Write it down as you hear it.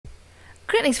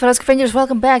Greetings fellow scavengers,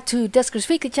 welcome back to Duskers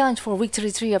Weekly Challenge for week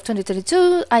 33 of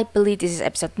 2022. I believe this is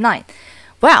episode 9.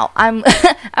 Wow, I'm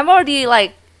I'm already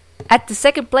like at the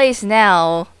second place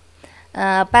now,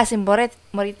 passing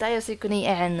Moritayo Sikuni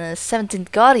and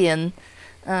 17th Guardian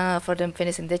for them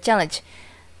finishing the challenge.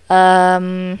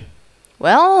 Well,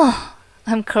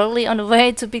 I'm currently on the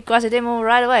way to beat Quasidemo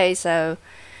right away, so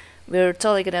we're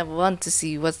totally gonna want to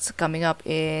see what's coming up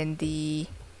in the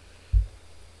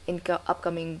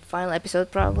upcoming final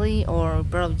episode, probably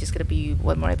just gonna be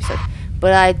one more episode.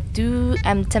 But I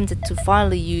am tempted to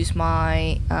finally use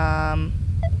my my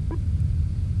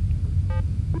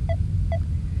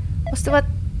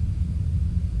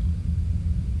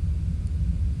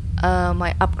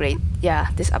upgrade. Yeah,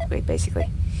 this upgrade basically,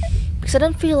 because I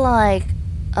don't feel like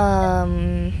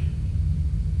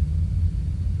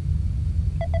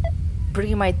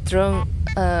bringing my drone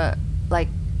like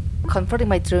converting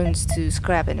my drones to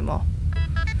scrap anymore.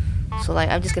 So like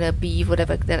I'm just gonna be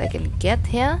whatever that I can get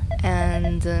here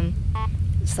and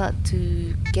start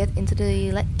to get into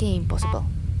the late game possible.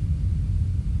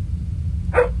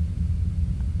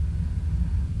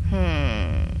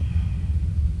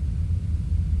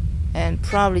 And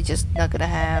probably just not gonna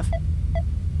have,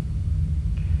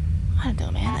 I don't know,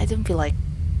 man, I don't feel like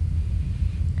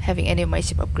having any of my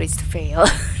ship upgrades to fail.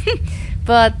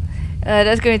 But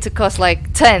that's going to cost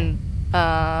like 10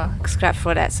 scrap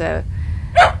for that, so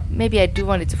maybe I do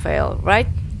want it to fail, right,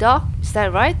 Doc? Is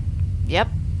that right? Yep,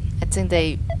 I think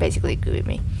they basically agree with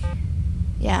me.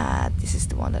 Yeah, this is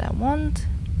the one that I want.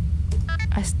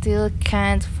 I still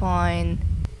can't find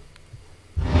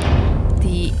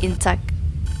the intact,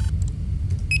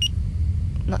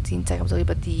 not the intact, I'm sorry,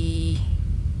 but the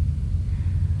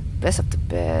best of the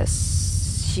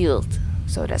best shield.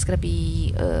 So that's gonna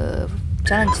be a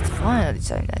challenge to final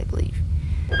design, I believe.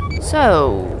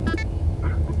 So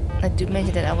I do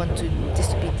mention that I want this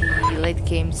to be the late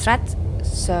game strat.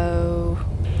 So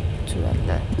to end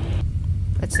that,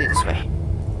 let's do it this way.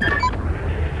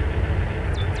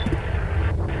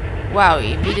 Wow!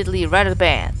 Immediately right at the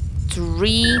band,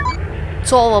 3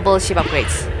 solvable ship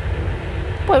upgrades.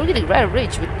 Boy, we're getting rather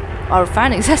rich with our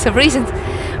findings as of recent,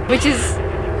 which is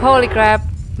holy crap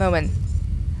moment.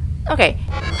 Okay,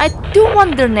 I do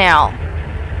wonder now.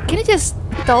 Can you just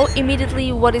tell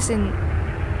immediately what is in?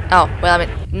 Oh, well, I mean,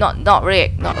 not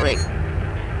rigged.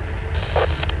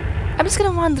 I'm just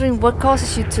kinda wondering what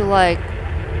causes you to like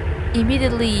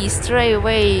immediately stray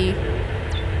away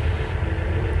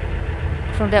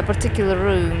from that particular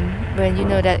room when you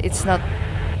know that it's not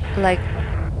like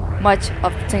much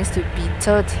of things to be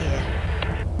taught here.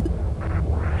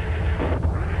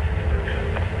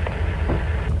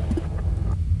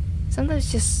 Sometimes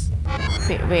it's just a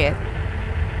bit weird.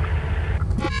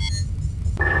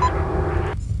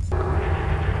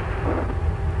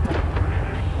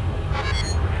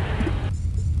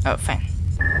 Oh, fine.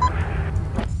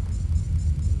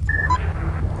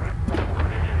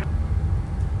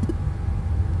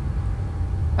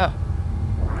 Oh,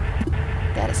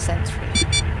 that is sentry.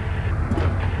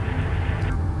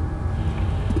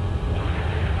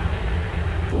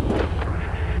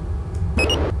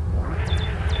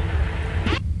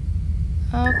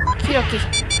 Okie dokie.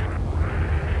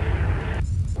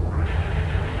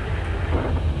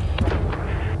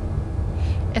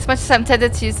 As much as I'm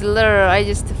tempted to use the lure, I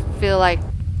just feel like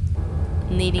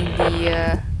needing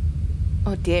the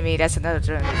oh damn it, that's another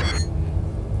drone.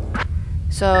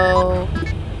 So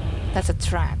that's a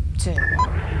trap too.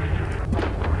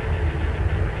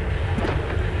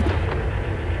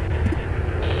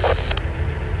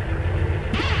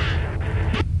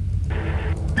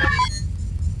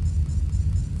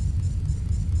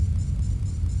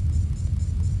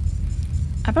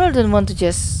 I probably didn't want to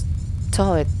just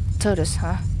tow this,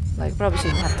 huh? Like, probably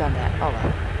shouldn't have done that. Oh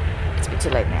well, it's a bit too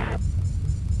late now.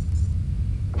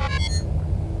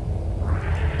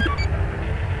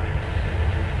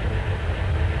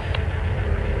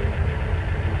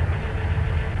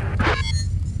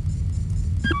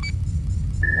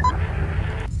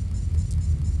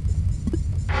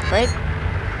 Right?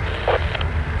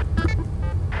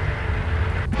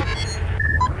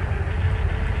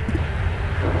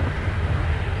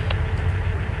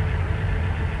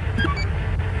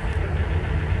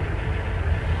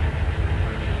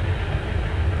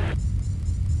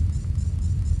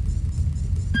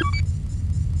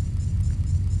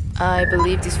 I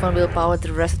believe this one will power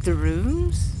the rest of the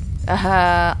rooms.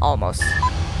 Almost.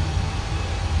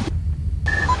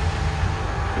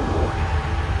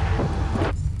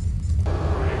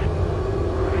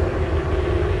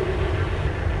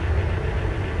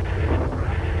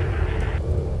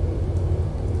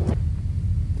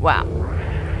 Wow.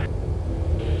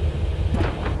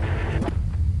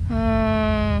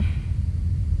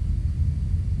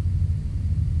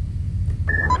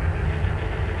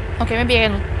 Okay, maybe I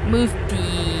can move the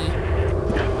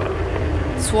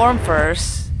swarm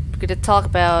first. We're gonna talk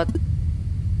about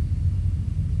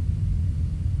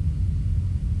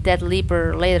that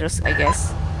leaper later, I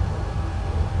guess.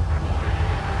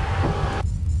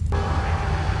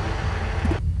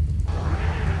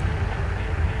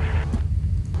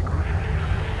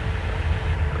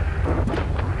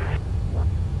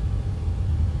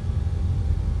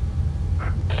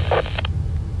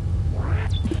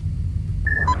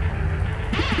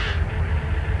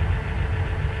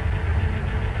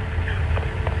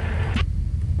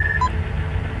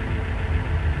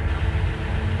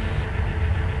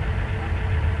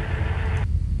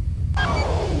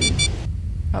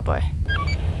 Oh boy.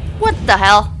 What the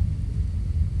hell?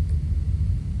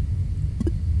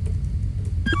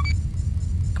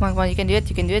 Come on, come on, you can do it,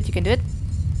 you can do it, you can do it.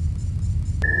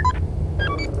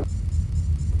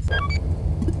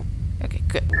 Okay,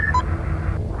 good.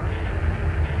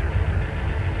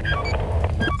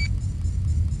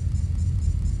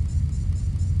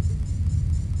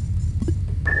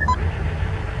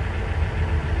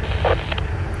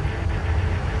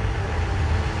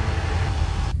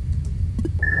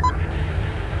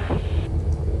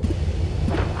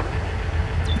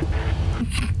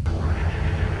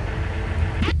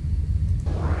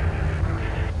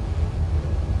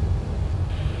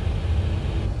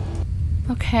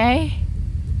 Okay.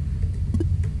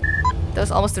 That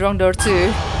was almost the wrong door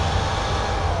too.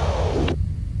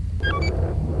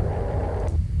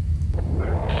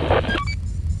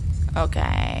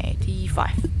 Okay,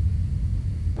 D5.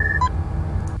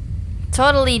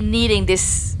 Totally needing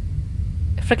this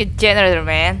freaking generator,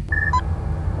 man.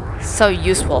 So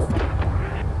useful.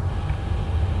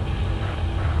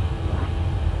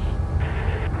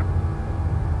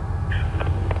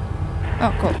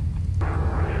 Oh, cool.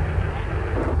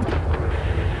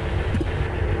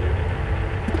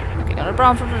 Not a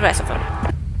problem for the rest of them.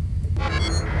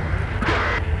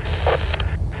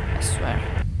 I swear.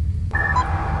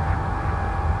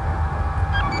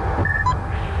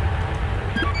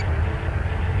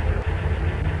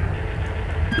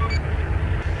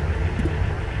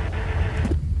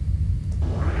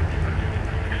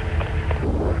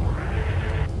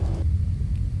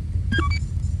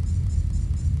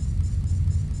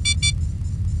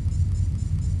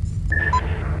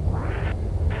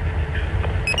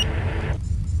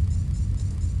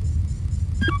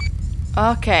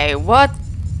 Okay, what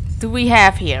do we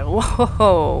have here?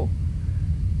 Whoa.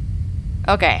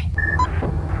 Okay.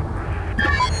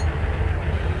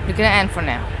 We're gonna end for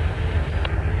now.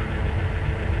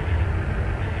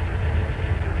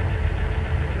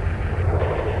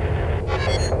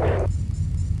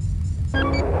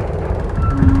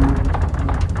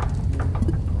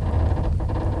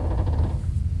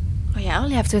 Oh yeah, I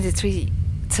only have 23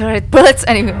 turret bullets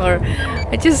anymore.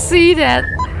 I just see that.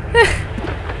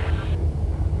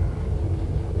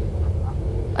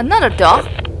 Another dog?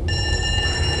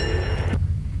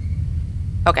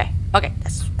 Okay, okay,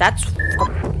 that's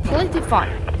completely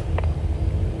fine.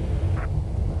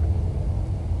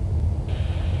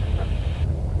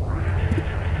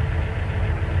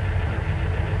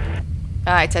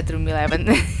 Ah, it's at room 11.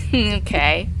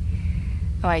 Okay.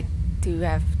 Oh, I do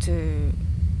have to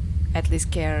at least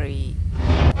carry.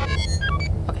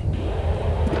 Okay.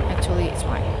 Actually, it's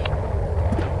fine.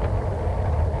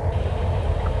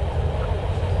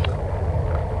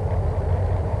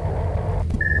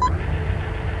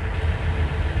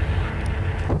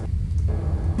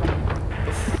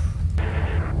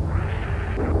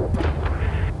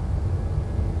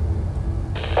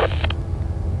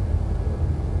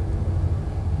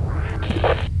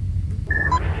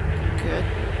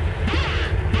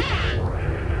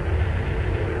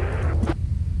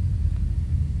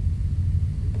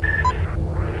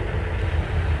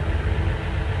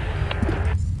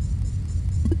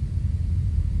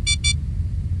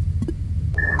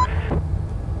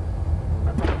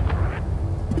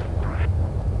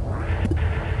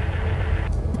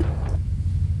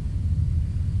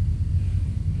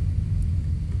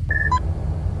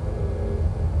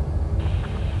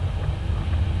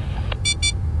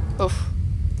 Oof.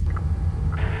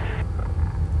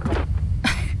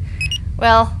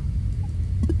 Well,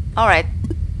 alright.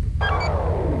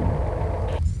 My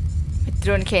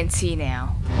drone can't see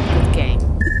now. Good game.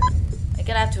 I'm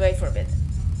gonna have to wait for a bit.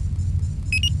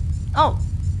 Oh!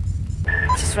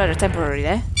 It's just rather temporary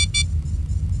there.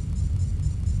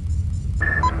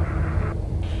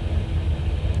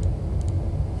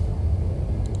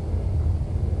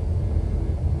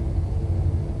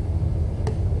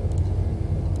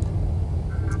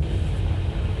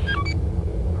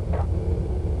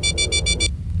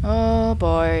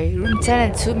 boy. Room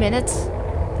 10 in 2 minutes.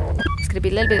 It's gonna be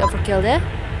a little bit overkill there.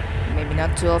 Maybe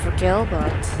not too overkill,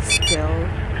 but still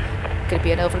gonna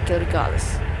be an overkill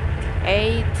regardless.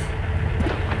 8.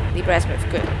 Libra move,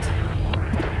 good.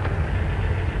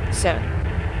 7.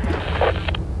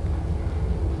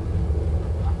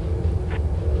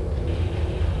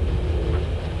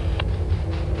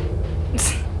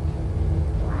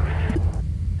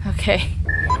 Okay,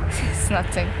 it's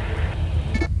nothing.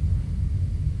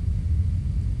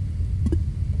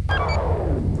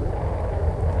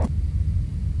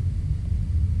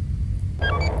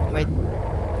 Wait.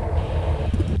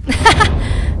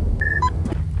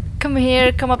 Come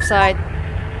here, come upside.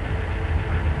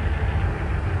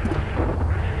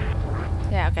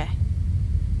 Yeah, okay.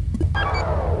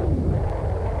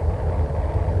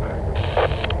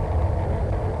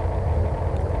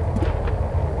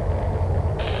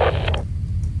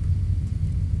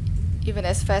 Even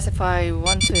as fast if I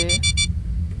want to.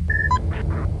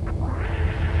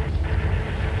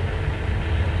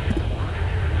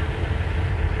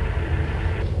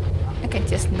 I can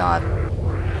just not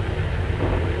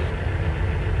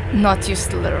use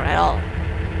the lure at all.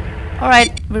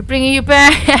 Alright, we're bringing you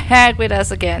back with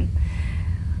us again.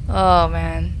 Oh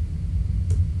man.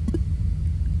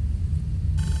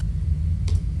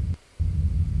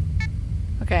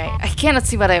 Okay, I cannot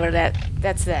see whatever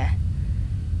that's there.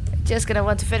 Just gonna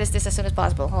want to finish this as soon as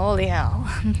possible. Holy hell.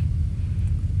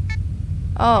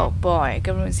 Oh boy,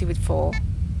 government seaweed fall.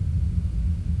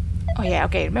 Oh yeah,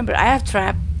 okay, remember I have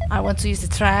trap. I want to use the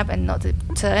trap and not the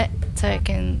turret so I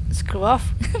can screw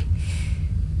off.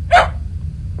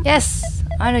 Yes,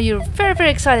 I know you're very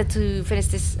excited to finish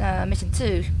this mission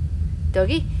too,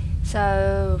 doggy.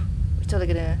 So we're totally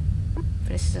gonna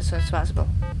finish this as soon as possible,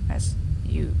 as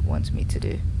you want me to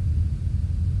do.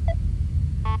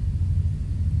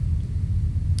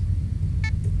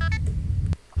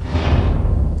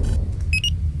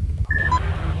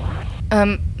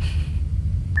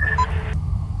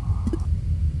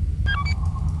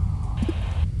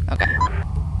 Okay.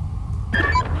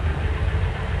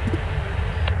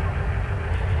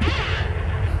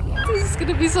 This is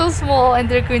gonna be so small, and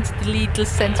they're going to delete the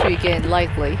sentry again,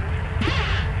 likely.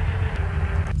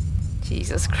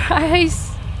 Jesus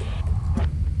Christ.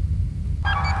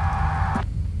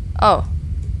 Oh.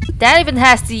 That even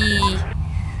has the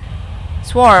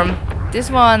swarm.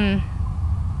 This one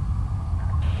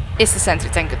is the sentry,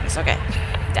 thank goodness. Okay.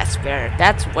 That's better.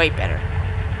 That's way better.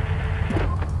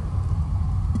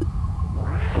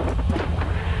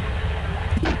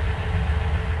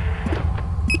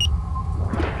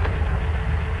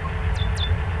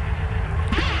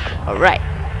 Alright.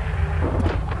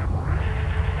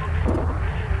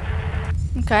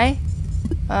 Okay.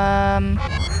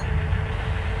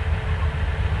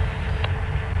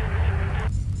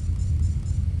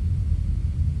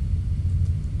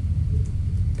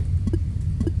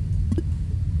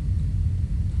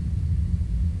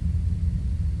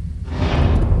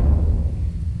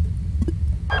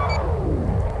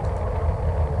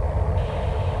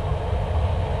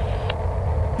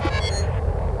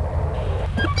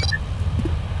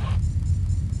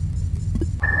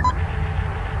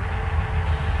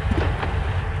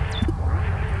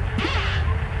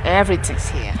 Everything's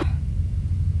here.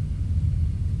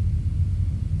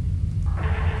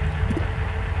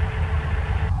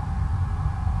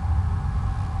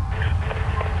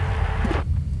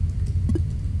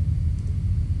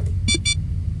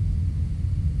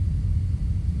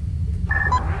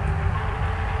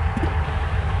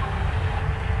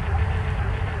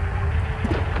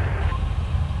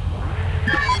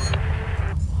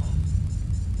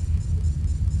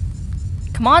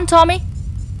 Come on, Tommy.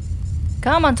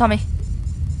 Come on, Tommy.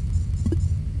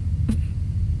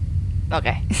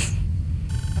 Okay.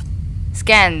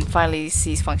 Scan finally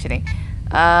ceased functioning.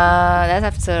 That's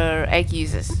after egg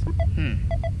uses.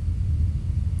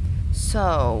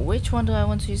 So, which one do I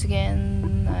want to use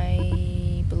again?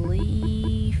 I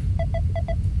believe...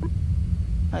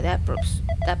 Oh, that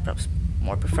probe's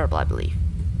more preferable, I believe.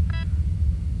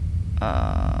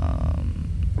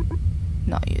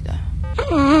 Not you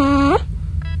though.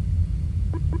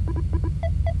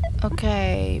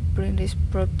 Okay, bring this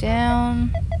probe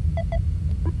down.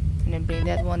 And then bring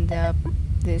that one up.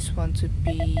 This one to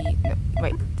be... No,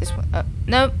 wait, this one...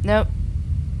 no. Oh,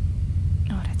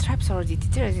 that trap's already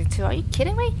deteriorating too. Are you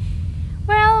kidding me?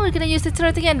 Well, we're gonna use the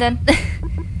turret again then.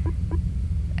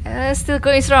 Still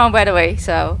going strong, by the way,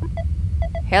 so...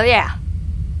 Hell yeah!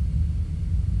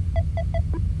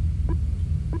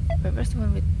 Wait, where's the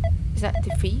one with... Is that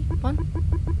the fee one?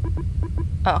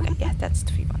 Oh, okay, yeah, that's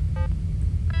the fee one.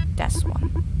 That's the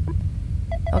one.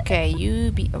 Okay,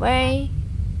 you be away.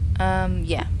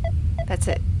 Yeah. That's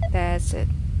it. That's it.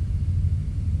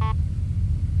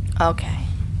 Okay.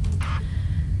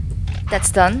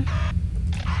 That's done.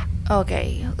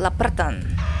 Okay,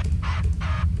 Lapratan.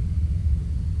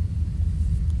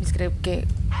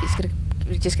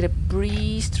 We're just gonna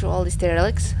breeze through all these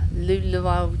derelicts.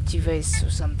 Llaw, Gyffes or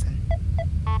something.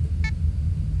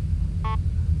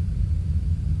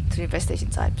 3 infestation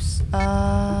types.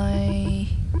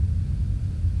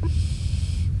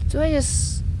 Do I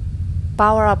just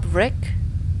power up Rick?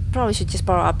 Probably should just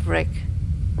power up Rick.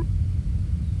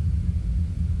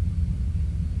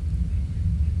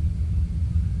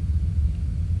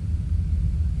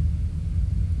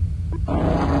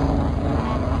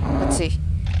 Let's see.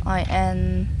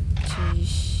 IN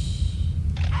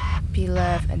P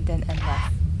left and then N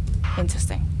left.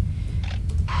 Interesting.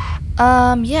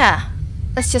 Yeah.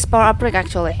 Let's just power up Rick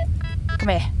actually. Come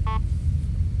here.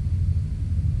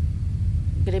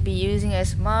 Gonna be using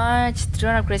as much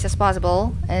drone upgrades as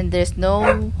possible, and there's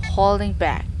no holding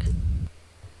back.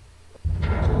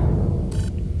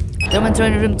 Don't enter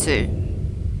in room 2.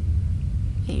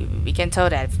 We can tow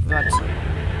that if we want to.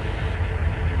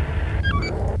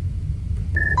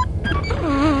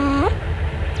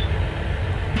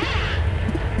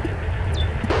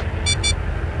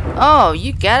 Oh,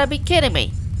 you gotta be kidding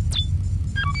me.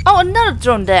 Oh, another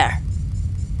drone there.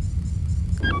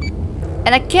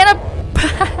 And I cannot.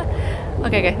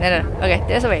 Okay, no. Okay,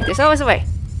 there's a way. There's always a way.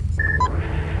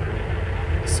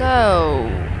 So,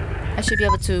 I should be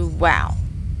able to. Wow.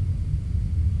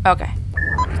 Okay.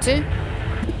 2.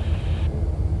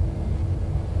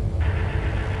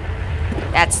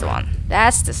 That's the one.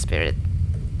 That's the spirit.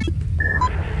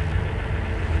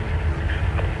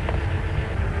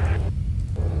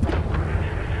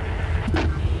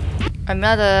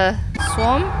 Another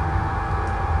swarm.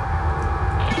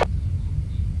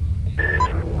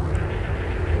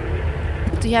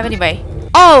 Do you have any way?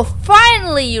 Oh,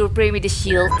 finally you bring me the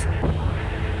shield.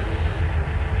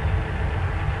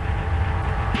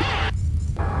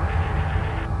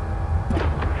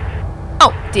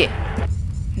 Oh dear.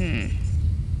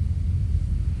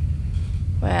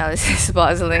 Well, this is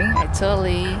puzzling. I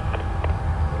totally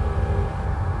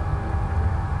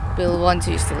will want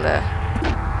to use the lure.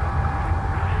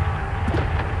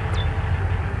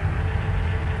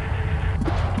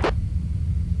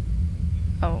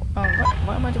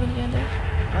 What am I doing again there?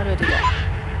 How do I do that?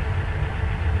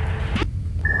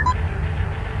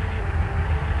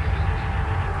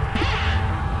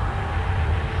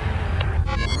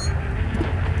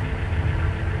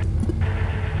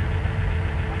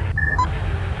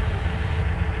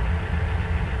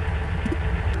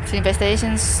 So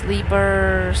infestation,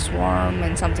 sleeper, swarm,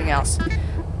 and something else.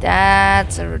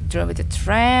 That's a drone with a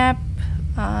trap.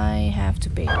 I have to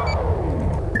pay.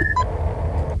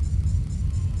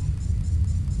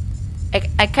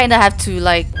 I kinda have to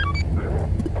like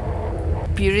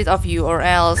be rid of you, or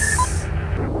else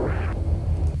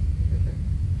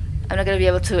I'm not gonna be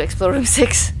able to explore room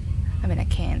 6. I mean, I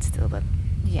can still, but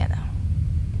yeah, no.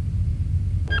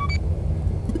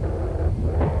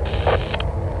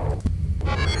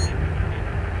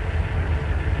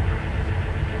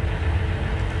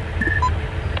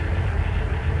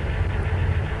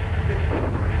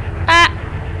 Ah!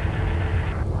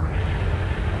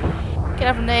 Get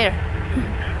out from there.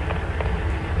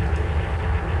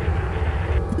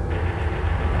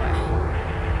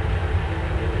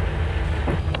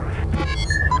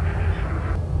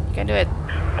 Do it.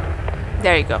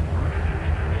 There you go.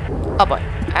 Oh boy,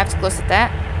 I have to close to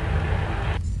that.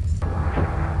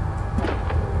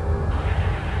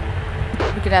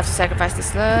 We're gonna have to sacrifice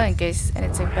this Llaw in case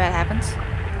anything bad happens.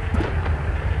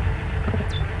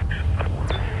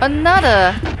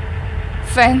 Another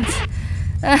vent.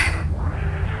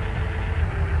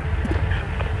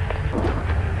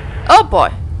 Oh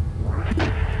boy.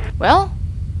 Well,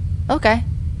 okay.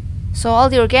 So all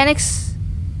the organics.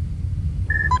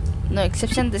 No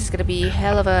exception, this is gonna be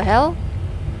hell of a hell.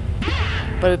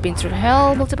 But we've been through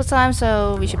hell multiple times,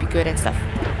 so we should be good and stuff.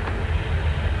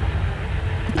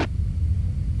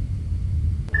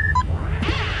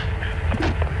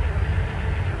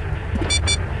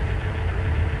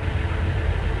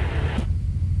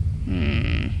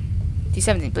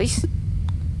 D17, please.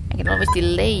 I can always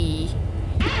delay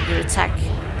your attack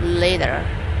later.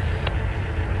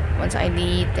 Once I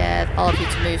need that all of you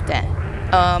to move there.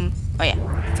 Oh yeah.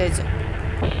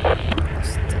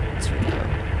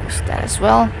 Push that as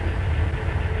well.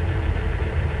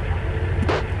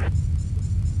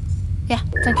 Yeah,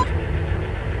 thank you.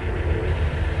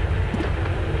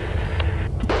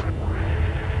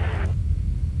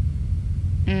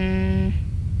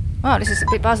 Wow, this is a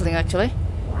bit puzzling actually.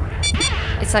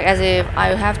 It's like as if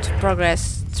I have to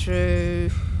progress through...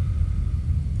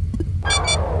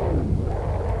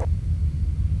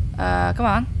 come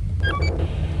on.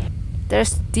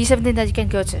 There's D17 that you can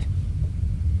go to.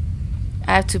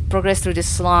 I have to progress through the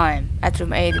slime at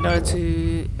room 8 in order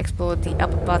to explore the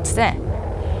upper parts there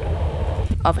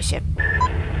of a ship.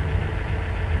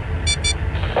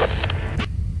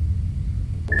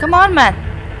 Come on, man!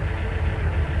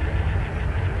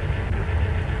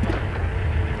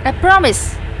 I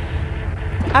promise!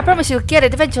 I promise you'll get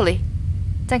it eventually.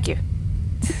 Thank you.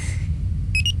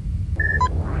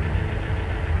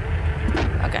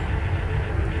 Okay.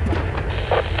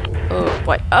 Oh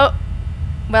boy. Oh!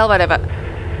 Well, whatever.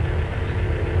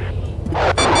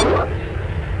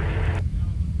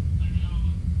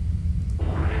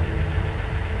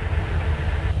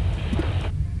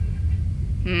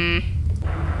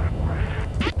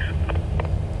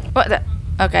 What the?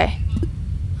 Okay.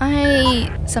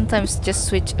 I sometimes just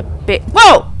switch a bit.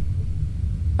 Whoa!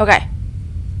 Okay.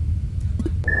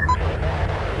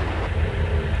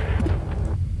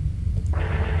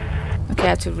 Okay, I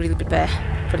have to really prepare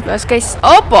for the worst case.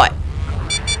 Oh boy!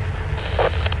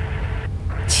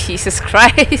 Jesus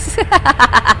Christ!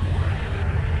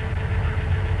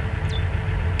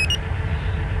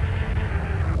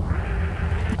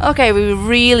 Okay, we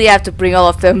really have to bring all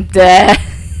of them there.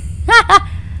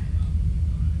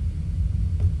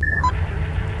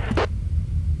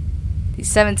 He's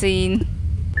 17.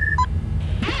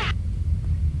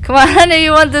 Come on,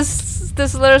 you want this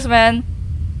slurs, man.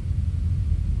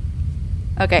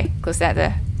 Okay, close that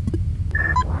there.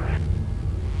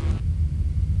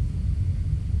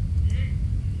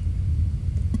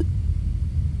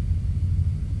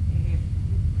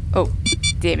 Oh,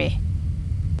 dear me.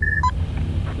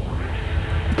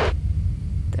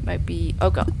 That might be... Oh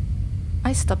god.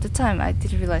 I stopped the time, I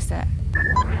didn't realize that.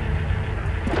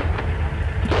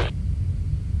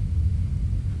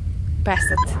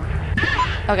 Bastard.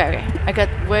 Okay, okay. I got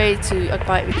way too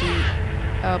occupied with the...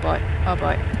 Oh boy, oh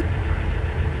boy.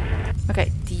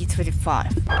 Okay,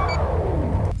 D25.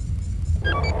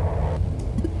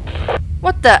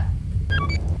 What the?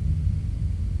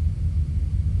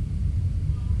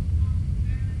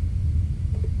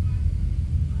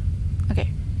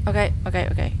 Okay, okay, okay,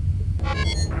 okay.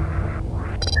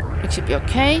 It should be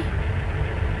okay.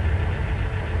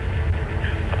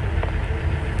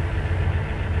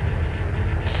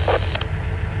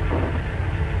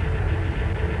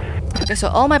 Okay, so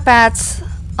all my pads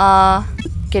are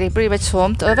getting pretty much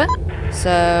swarmed over.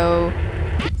 So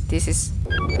this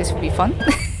will be fun.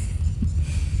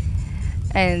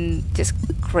 And just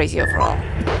crazy overall.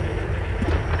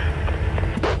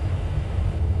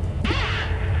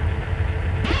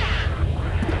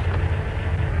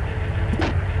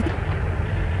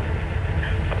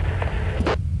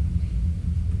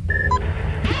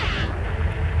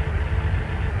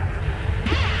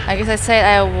 I guess I said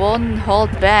I won't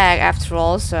hold back after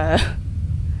all, so...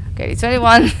 Okay, it's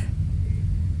 21.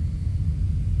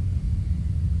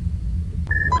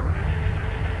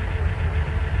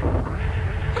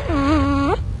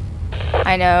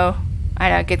 I know,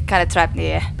 I get kinda trapped in the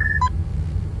air.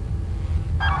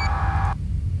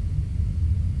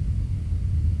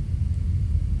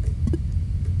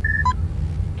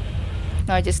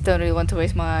 No, I just don't really want to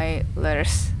waste my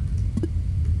letters.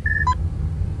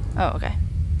 Oh, okay.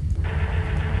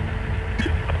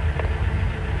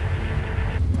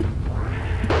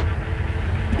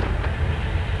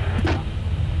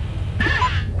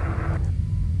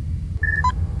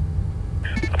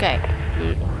 Okay,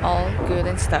 all good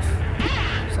and stuff.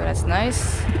 So that's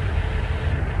nice.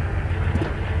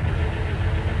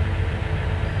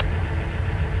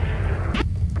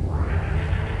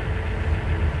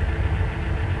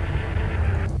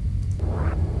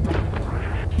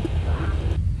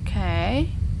 Okay.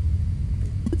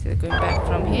 So going back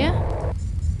from here.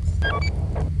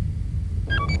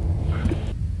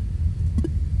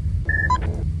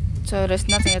 So there's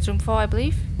nothing at room 4, I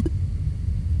believe.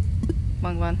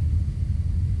 Come on.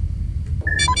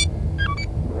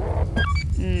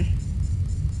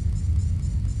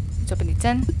 Let's open the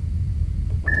 10.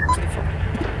 24.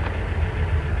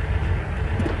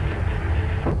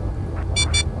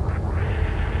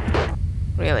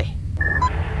 Really?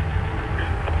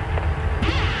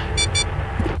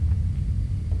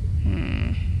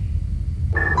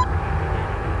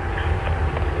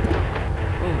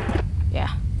 Ooh,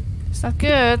 yeah. It's not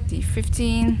good. The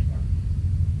 15.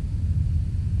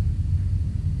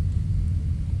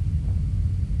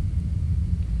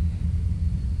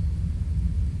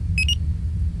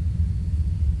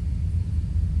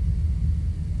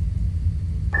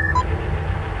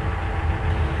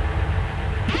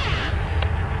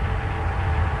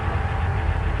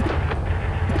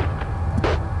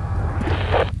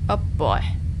 Oh boy.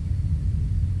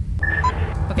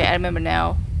 Okay, I remember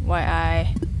now why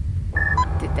I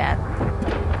did that.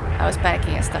 I was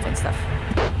panicking and stuff.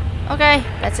 Okay,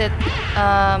 that's it.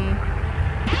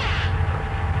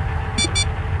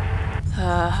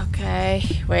 Okay,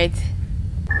 wait.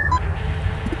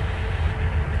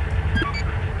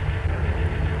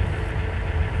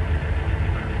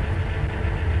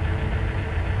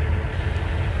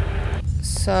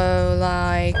 So,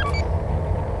 like,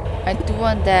 I do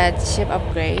want that ship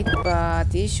upgrade, but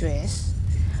the issue is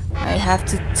I have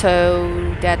to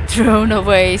tow that drone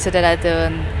away so that I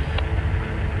don't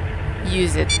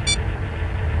use it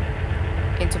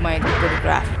into my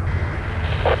photograph.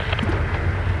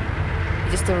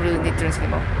 You just don't really need drones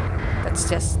anymore. That's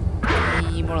just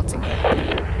the moral thing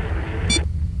here.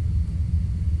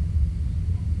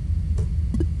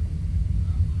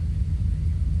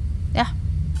 Yeah.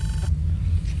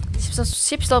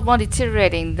 Ship slot 1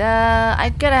 deteriorating. I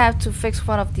gotta have to fix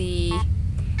one of the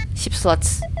ship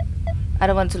slots. I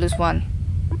don't want to lose one.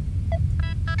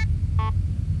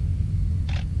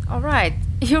 Alright,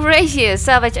 Eurasia,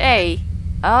 Salvage A.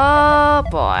 Oh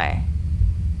boy.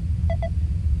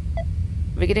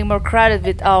 We're getting more crowded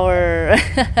with our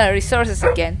resources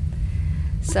again.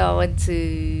 So I want to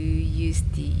use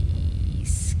the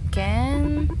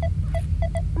scan.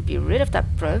 Be rid of that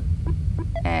probe.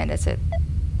 And that's it.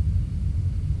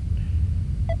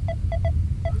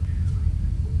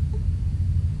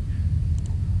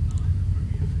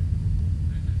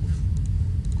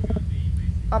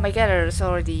 Oh my god, it's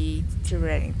already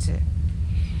deteriorating too.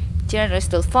 Generator is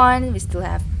still fine, we still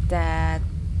have that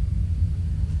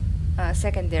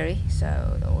secondary,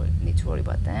 so don't need to worry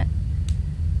about that.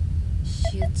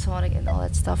 Shield tonic and all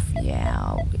that stuff,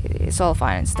 yeah, it's all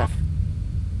fine and stuff.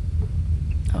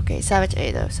 Okay, Salvage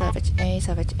A though, Salvage A.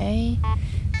 Still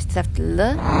have the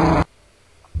Llaw.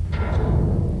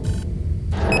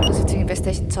 Visiting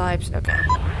infestation types, okay.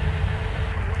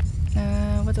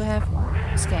 What do I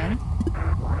have? Scan.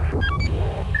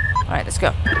 Alright, let's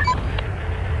go.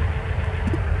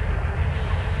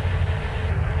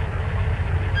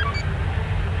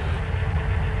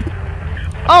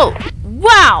 Oh!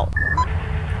 Wow!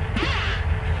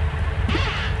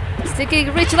 It's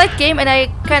taking rich light game and I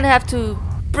kinda have to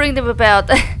bring them about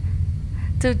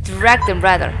to drag them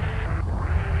rather.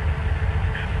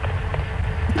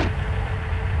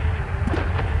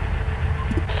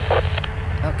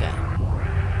 Okay.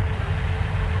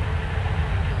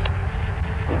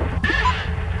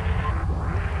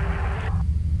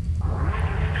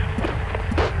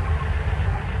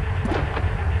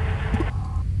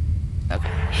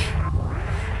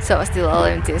 So still all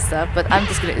empty and stuff, but I'm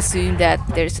just gonna assume that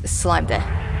there's slime there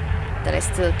that I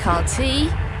still can't see.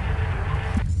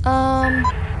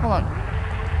 Hold on.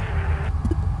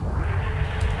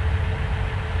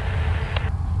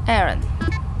 Aaron.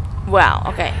 Wow,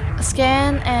 okay.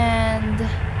 Scan and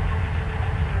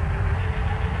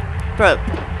probe.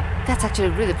 That's actually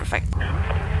really perfect.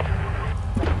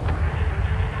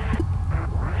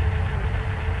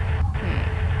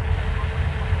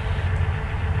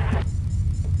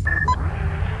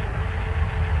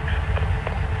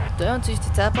 Do I want to use the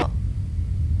teleport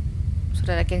so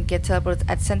that I can get teleported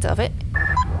at the center of it?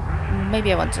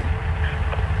 Maybe I want to.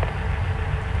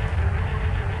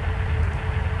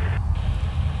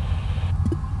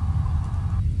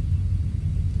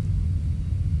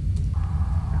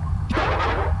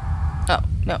 Oh,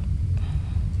 no.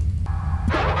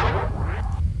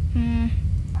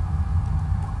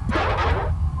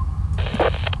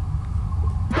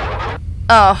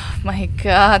 Oh my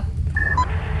god.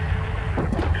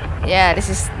 Yeah, this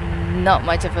is not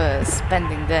much of a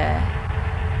spending there.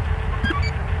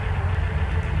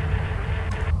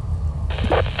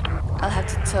 I'll have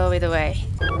to tow it away.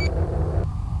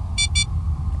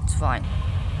 It's fine.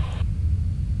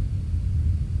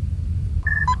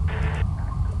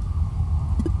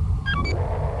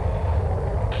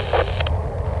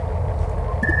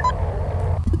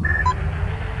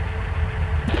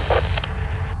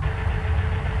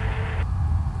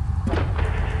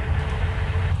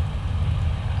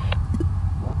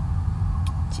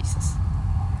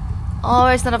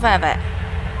 Always not a fan of it.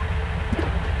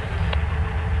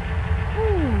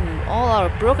 Ooh, all our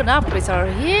broken upgrades are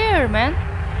here, man.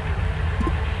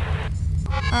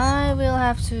 I will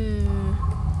have to...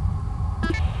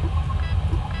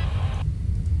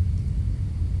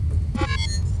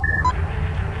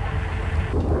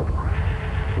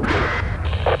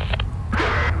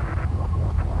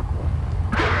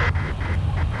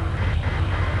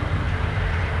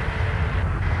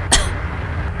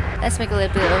 Let's make a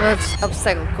little bit of an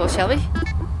obstacle course, shall we?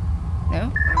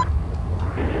 No?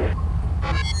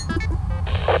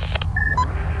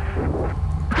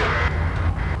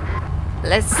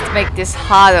 let's make this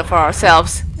harder for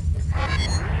ourselves.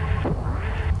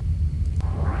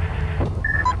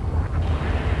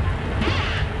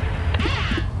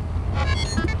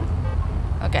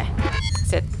 Okay,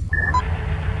 that's it.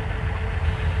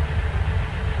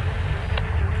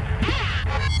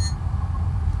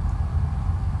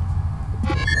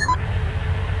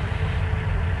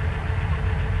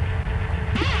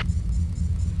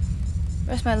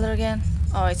 Where's my lure again?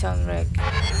 Oh, it's on break.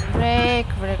 Break.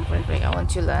 I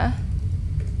want you there.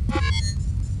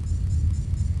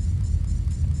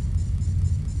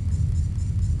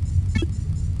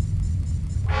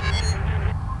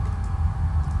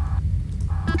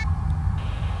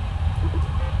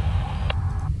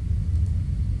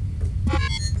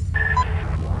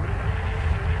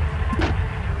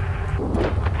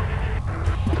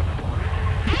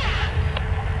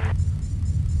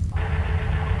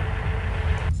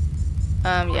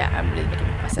 Yeah, I'm really making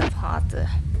myself harder.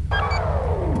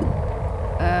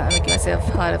 I'm making myself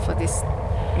harder for this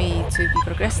me to be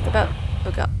progressed about.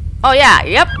 Oh god. Oh yeah,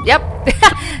 yep.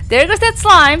 There goes that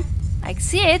slime. I can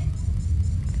see it.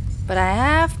 But I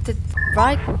have the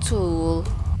right tool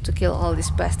to kill all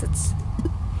these bastards.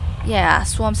 Yeah,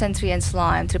 Swamp Sentry and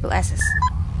Slime, triple S's.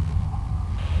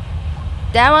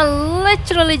 That one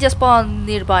literally just spawned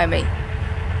nearby me.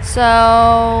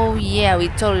 So yeah, we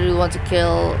totally want to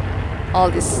kill all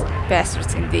these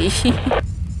bastards in the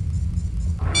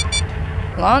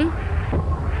lawn.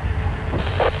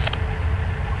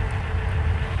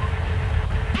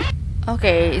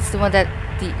 Okay, it's the one that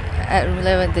the at room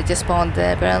 11 that just spawned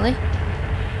there apparently.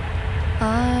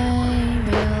 I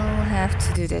will have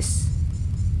to do this.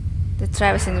 The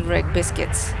Travis and Rick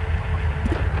biscuits.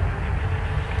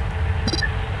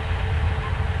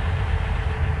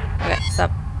 Okay,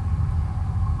 stop.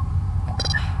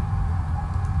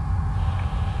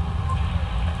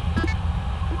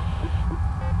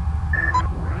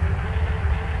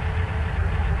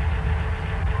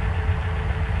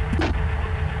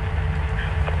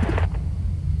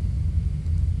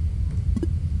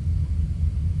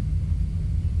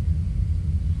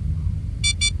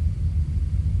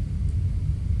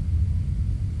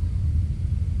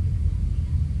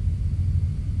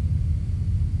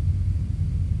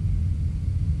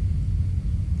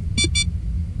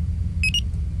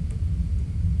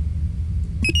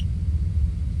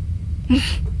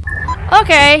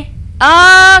 Okay.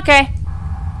 Okay.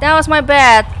 That was my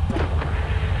bad.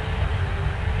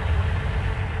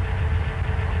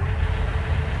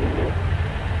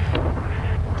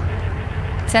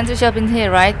 Sentry shop in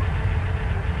here, right?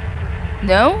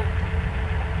 No?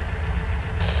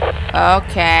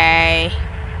 Okay.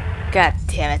 God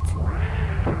damn it.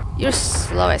 You're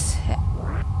slow as hell.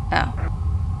 Oh.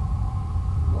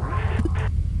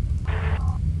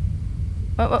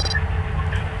 Oh.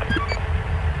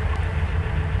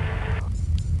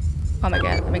 Oh my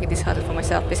god, I'm making this harder for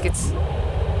myself. Biscuits.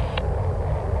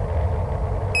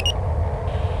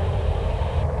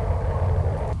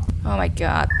 Oh my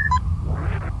god.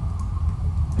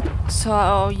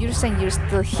 So, you're saying you're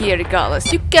still here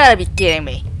regardless? You gotta be kidding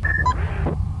me.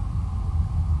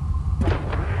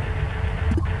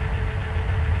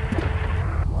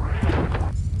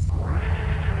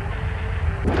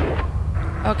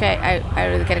 Okay, I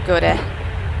really gotta go there.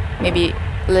 Maybe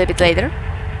a little bit later.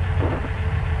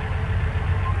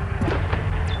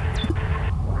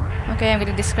 Okay, I'm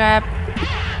getting this crap.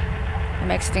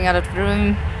 I'm exiting out of the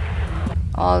room.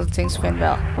 All things went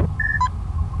well.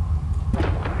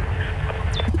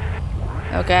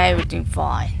 Okay, we're doing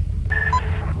fine.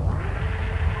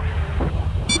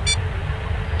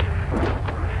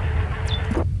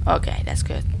 Okay, that's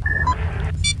good.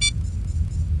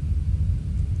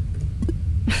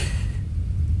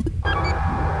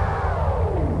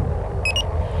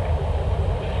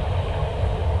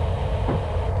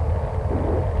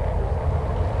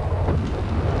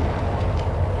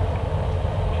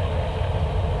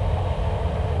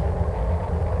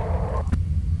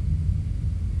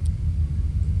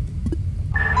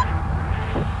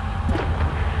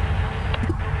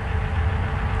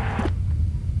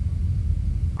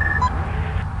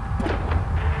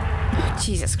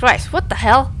 Jesus Christ, what the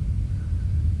hell?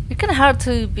 You're kinda hard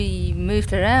to be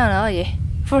moved around, are you?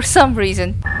 For some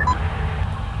reason.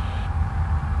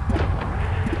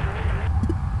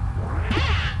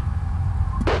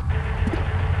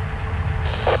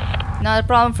 Not a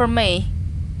problem for me.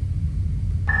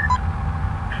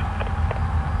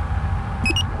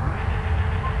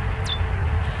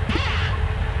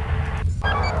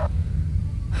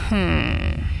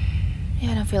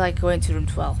 Yeah, I don't feel like going to room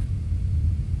 12.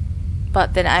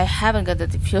 But then I haven't got the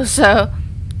diffuse, so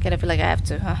kinda feel like I have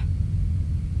to, huh?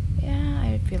 Yeah, I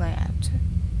feel I have to.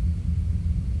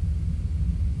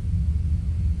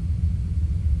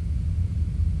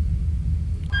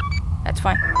 That's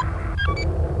fine.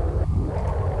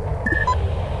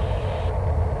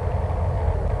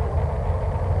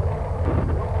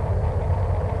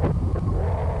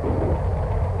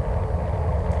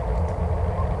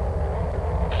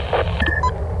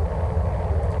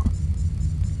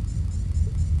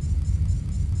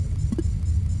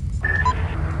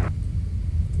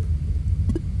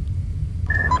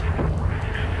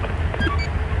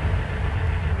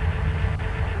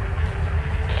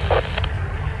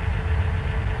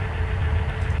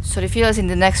 So the fuel is in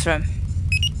the next room.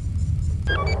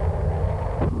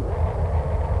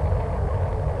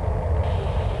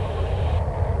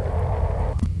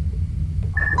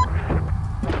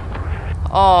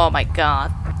 Oh my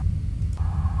god.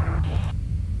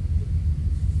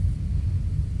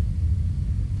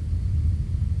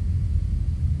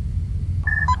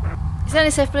 Is there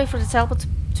any safe place for the teleport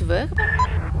to work?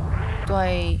 Do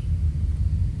I...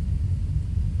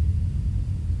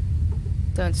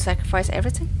 Don't sacrifice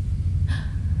everything?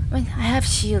 I mean, I have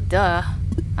shield, duh.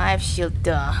 I have shield,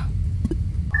 duh.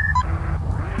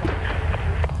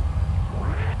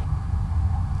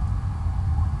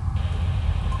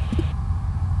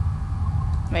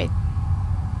 Wait.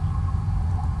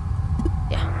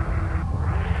 Yeah.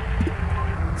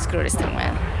 Screw this thing,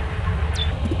 man.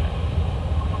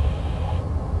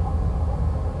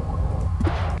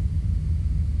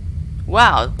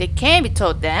 Wow, they can be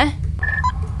towed there.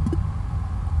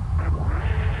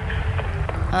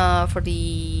 For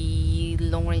the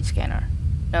long range scanner.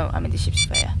 No, I mean the ship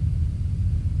surveyor.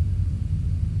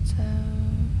 So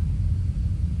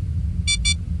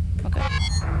okay.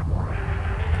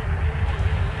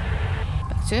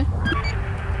 Back to.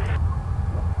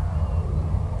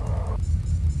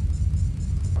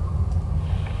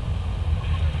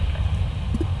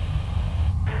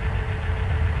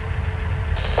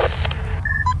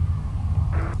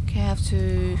 Okay, I have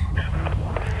to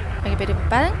make a bit of a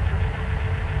pattern.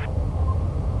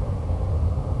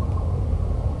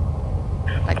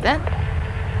 Like that.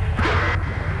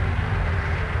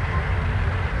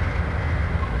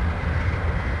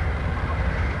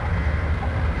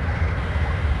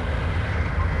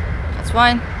 That's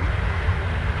fine.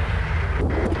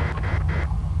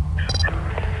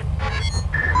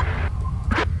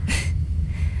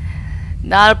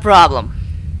 Not a problem.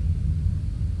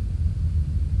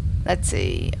 Let's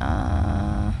see.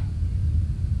 Yeah,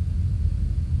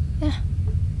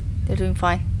 they're doing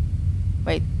fine.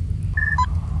 Wait.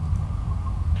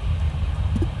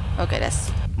 Okay,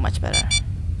 that's much better.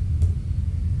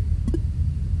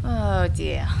 Oh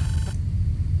dear.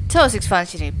 Toast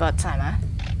functioning about time, huh?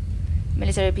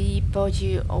 Military B,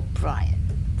 Pogy, O'Brien.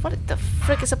 What the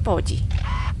frick is a Pogy?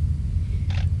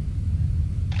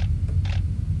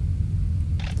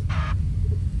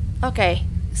 Okay,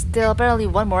 still barely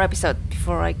one more episode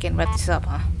before I can wrap this up,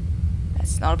 huh?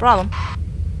 That's not a problem.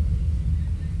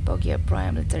 Pogy,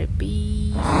 O'Brien, Military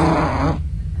B. I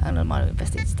don't know how to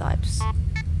invest in these types.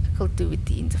 Could do with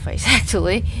the interface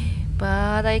actually,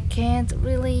 but I can't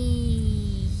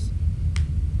really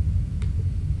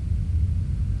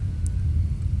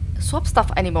swap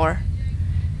stuff anymore,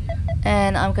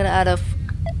 and I'm gonna out of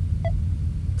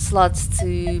slots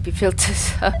to be filled.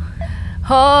 So,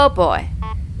 oh boy.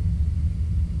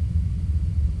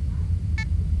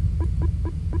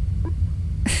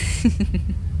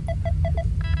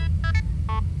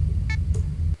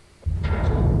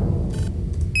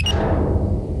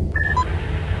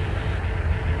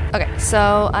 Okay,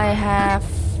 so I have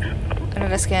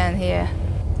another scan here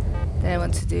that I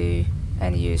want to do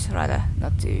and use, rather,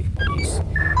 not to use.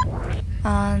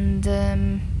 And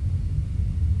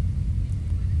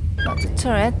not the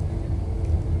turret,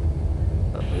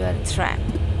 but we got a trap.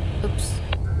 Oops.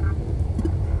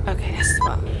 Okay, that's the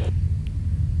one.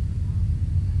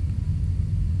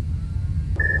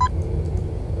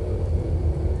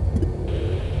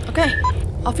 Okay,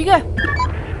 off we go.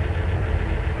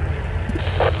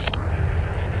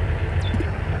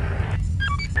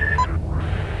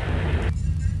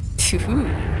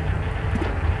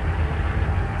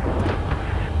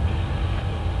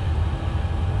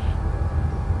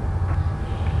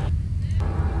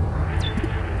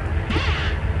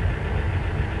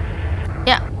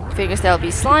 Yeah, figures there'll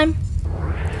be slime.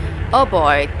 Oh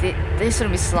boy, this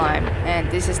room is slime, and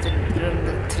this is the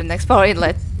room to the next power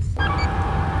inlet.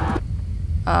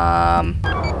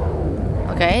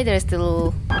 Okay, there's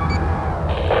still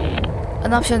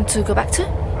an option to go back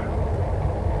to.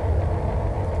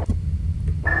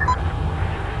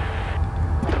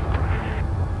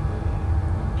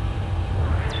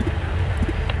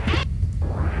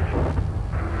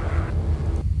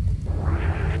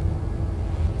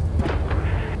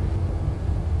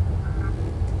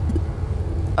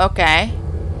 Okay.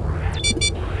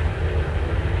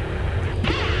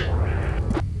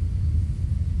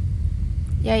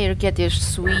 Yeah, you'll get your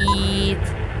sweet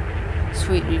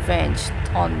revenge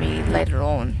on me later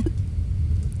on.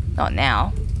 Not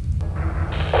now.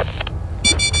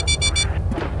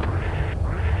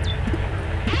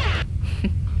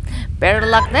 Better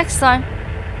luck next time.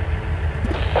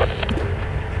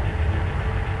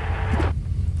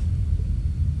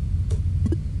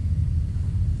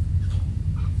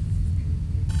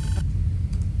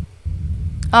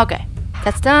 Okay,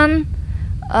 that's done.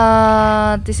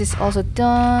 This is also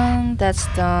done. That's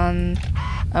done.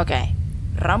 Okay,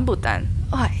 Rambutan.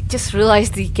 Oh, I just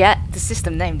realized the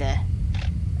system name there.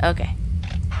 Okay,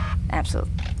 absolute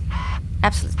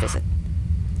visit.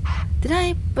 Did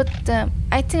I put?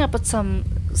 I think I put some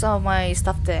of my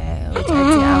stuff there, which I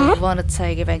think I want to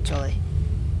take eventually.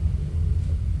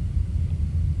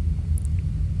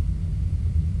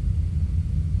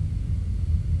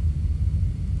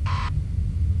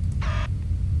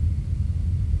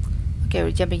 Okay,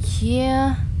 we're jumping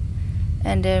here,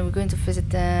 and then we're going to visit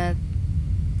that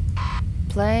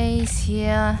place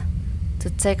here to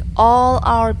take all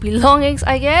our belongings,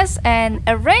 I guess, and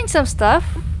arrange some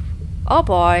stuff. Oh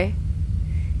boy,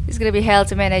 it's gonna be hell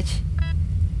to manage,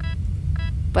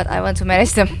 but I want to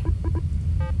manage them.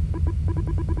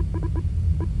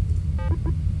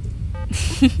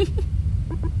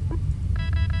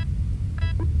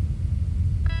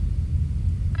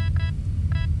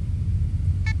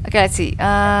 Okay, let's see.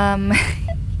 Oh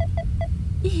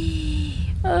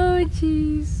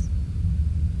jeez.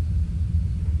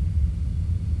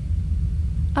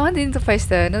 I want the interface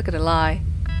though, not gonna lie.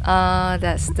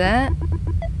 That's that.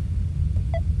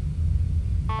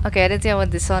 Okay, I don't think I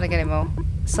want the Sonic anymore.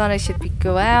 Sonic should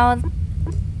go out.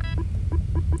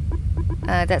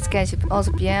 That scan should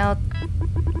also be out.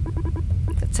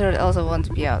 That turret also wants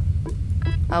to be out.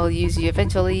 I will use you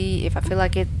eventually if I feel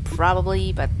like it,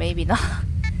 probably, but maybe not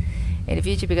in the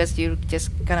future because you're just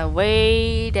kind of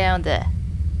way down there.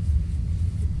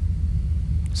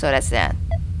 So that's that.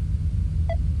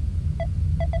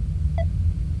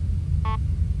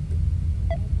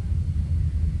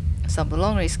 Some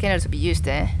long-range scanner to be used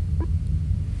there.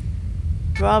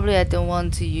 Probably I don't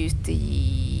want to use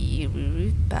the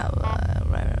root power.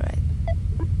 Right.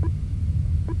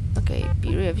 Okay,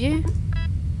 be review.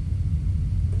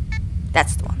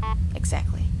 That's the one,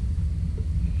 exactly.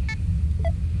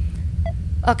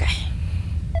 Okay.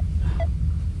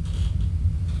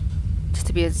 Just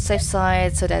to be on the safe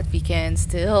side so that we can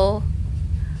still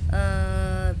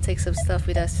take some stuff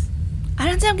with us. I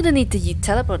don't think I'm gonna need to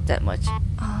teleport that much.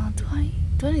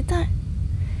 Do I need that?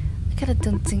 I kinda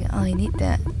don't think I need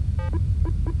that.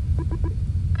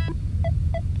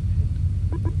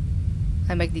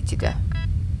 I might need you there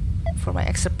for my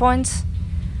extra points.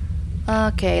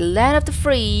 Okay, land of the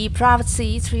free, private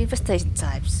sea, 3 infestation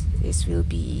types. This will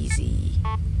be easy.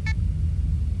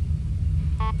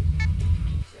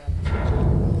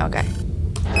 Okay.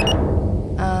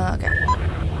 Okay.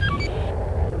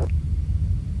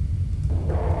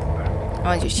 I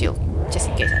want your shield, just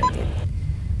in case I need it.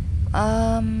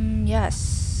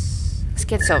 Yes. Let's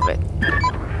get this over with.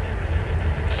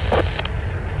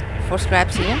 4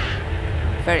 scraps here.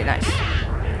 Very nice.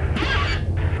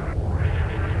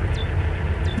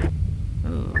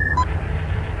 Ooh.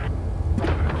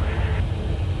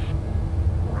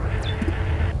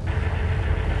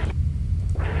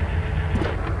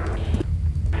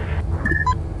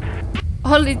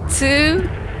 Only 2?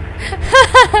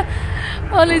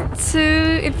 Only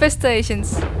 2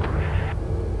 infestations.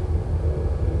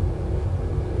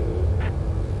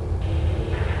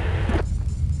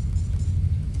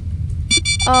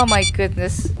 Oh my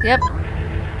goodness. Yep.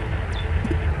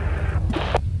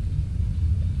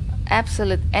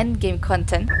 Absolute endgame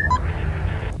content.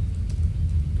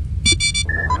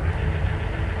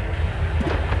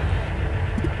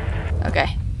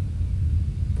 Okay.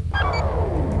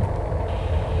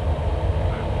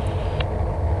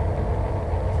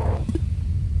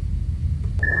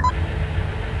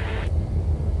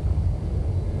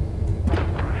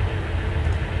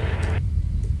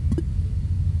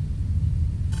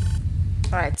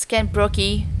 Alright, scan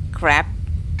Brokey. Crap.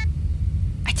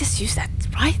 I just used that,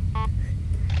 right?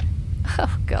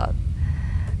 Oh god.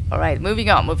 Alright, moving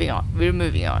on. We're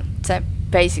moving on.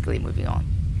 Basically moving on.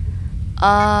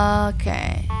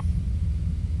 Okay.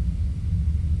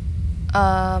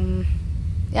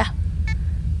 Yeah.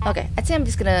 Okay, I think I'm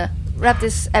just gonna wrap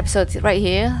this episode right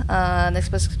here.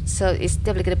 Next episode is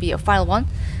definitely gonna be a final one.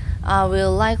 I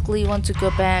will likely want to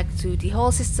go back to the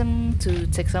whole system to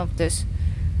take some of those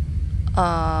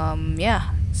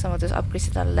yeah, some of those upgrades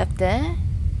that are left there.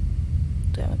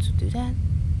 Do I want to do that?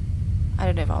 I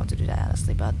don't know if I want to do that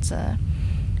honestly, but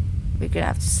we're gonna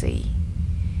have to see.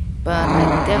 But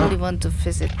I definitely want to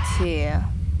visit here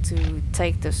to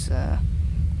take those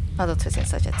Autotrade and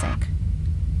such, I think.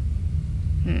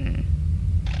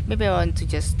 Maybe I want to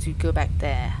just go back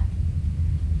there.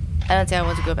 I don't think I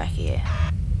want to go back here.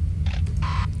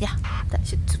 Yeah, that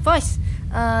should suffice.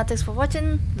 Thanks for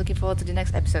watching. Looking forward to the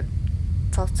next episode.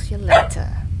 Talk to you later.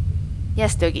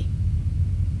 Yes, Doggy.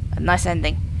 A nice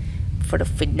ending for the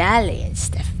finale and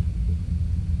stuff.